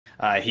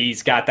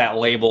He's got that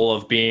label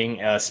of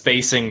being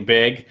spacing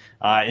big.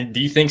 And do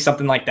you think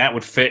something like that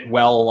would fit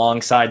well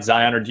alongside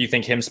Zion, or do you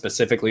think him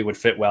specifically would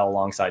fit well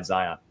alongside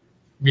Zion?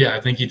 Yeah,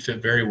 I think he'd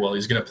fit very well.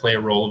 He's going to play a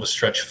role of a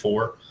stretch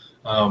four.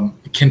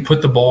 Can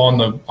put the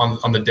ball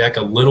on the deck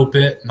a little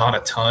bit, not a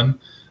ton,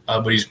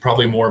 but he's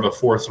probably more of a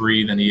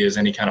 4-3 than he is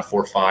any kind of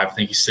 4-5. I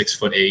think he's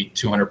 6'8",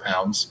 200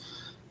 pounds.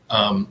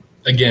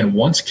 Again,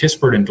 once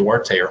Kispert and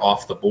Duarte are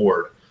off the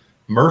board,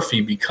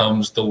 Murphy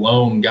becomes the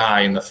lone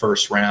guy in the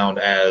first round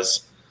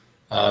as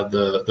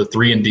the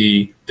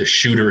 3-and-D, the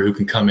shooter who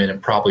can come in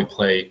and probably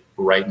play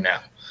right now.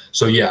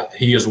 So yeah,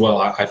 he as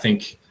well. I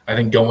think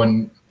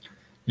going,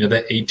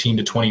 that 18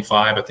 to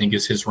 25, I think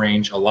is his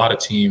range. A lot of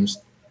teams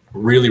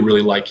really,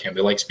 really like him.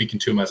 They like speaking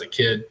to him as a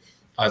kid,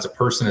 as a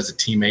person, as a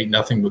teammate.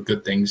 Nothing but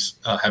good things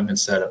have been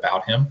said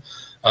about him.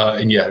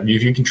 And yeah,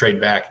 if you can trade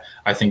back,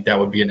 I think that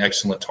would be an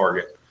excellent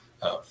target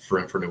for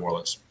him for New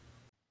Orleans.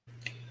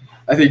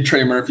 I think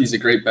Trey Murphy's a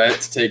great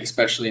bet to take,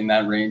 especially in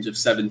that range of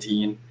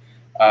 17.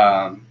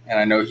 And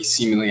I know he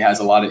seemingly has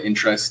a lot of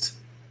interest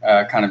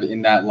kind of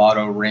in that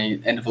lotto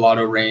range, end of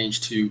lotto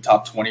range to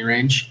top 20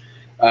 range.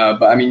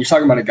 But I mean, you're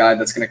talking about a guy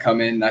that's going to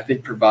come in and I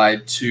think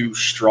provide two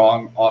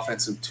strong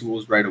offensive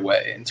tools right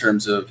away in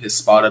terms of his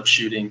spot up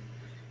shooting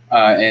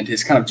and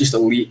his kind of just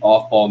elite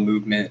off ball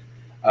movement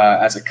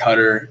as a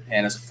cutter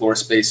and as a floor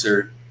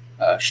spacer.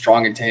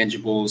 Strong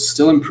intangibles,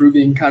 still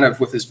improving kind of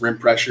with his rim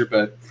pressure,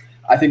 but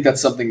I think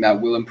that's something that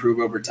will improve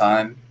over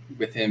time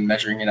with him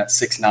measuring in at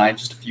 6'9"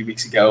 just a few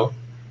weeks ago.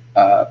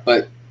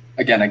 But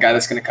again, a guy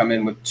that's going to come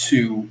in with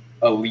two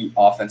elite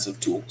offensive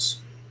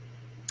tools.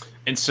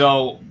 And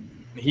so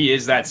he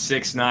is that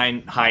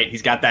 6'9" height.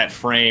 He's got that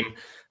frame.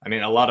 I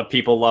mean, a lot of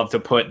people love to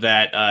put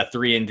that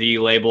 3-and-D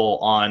label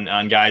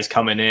on guys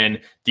coming in.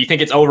 Do you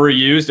think it's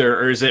overused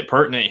or is it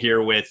pertinent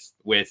here with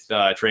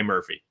Trey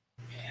Murphy?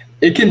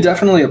 It can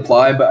definitely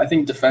apply, but I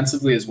think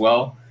defensively as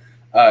well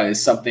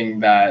is something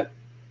that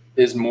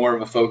is more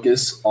of a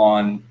focus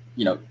on,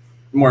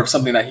 more of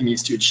something that he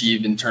needs to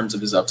achieve in terms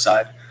of his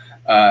upside.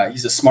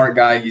 He's a smart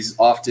guy. He's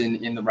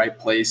often in the right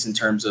place in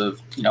terms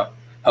of,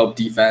 help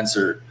defense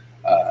or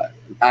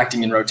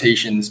acting in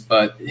rotations,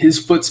 but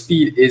his foot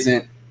speed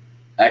isn't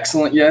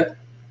excellent yet.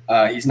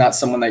 He's not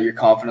someone that you're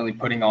confidently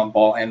putting on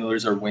ball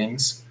handlers or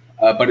wings.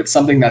 But it's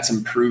something that's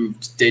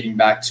improved dating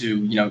back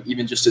to,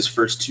 even just his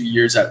first 2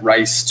 years at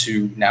Rice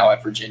to now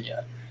at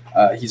Virginia.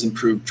 He's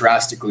improved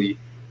drastically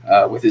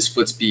with his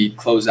foot speed,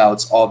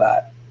 closeouts, all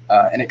that.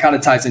 And it kind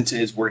of ties into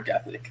his work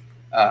ethic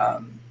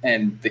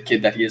and the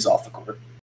kid that he is off the court.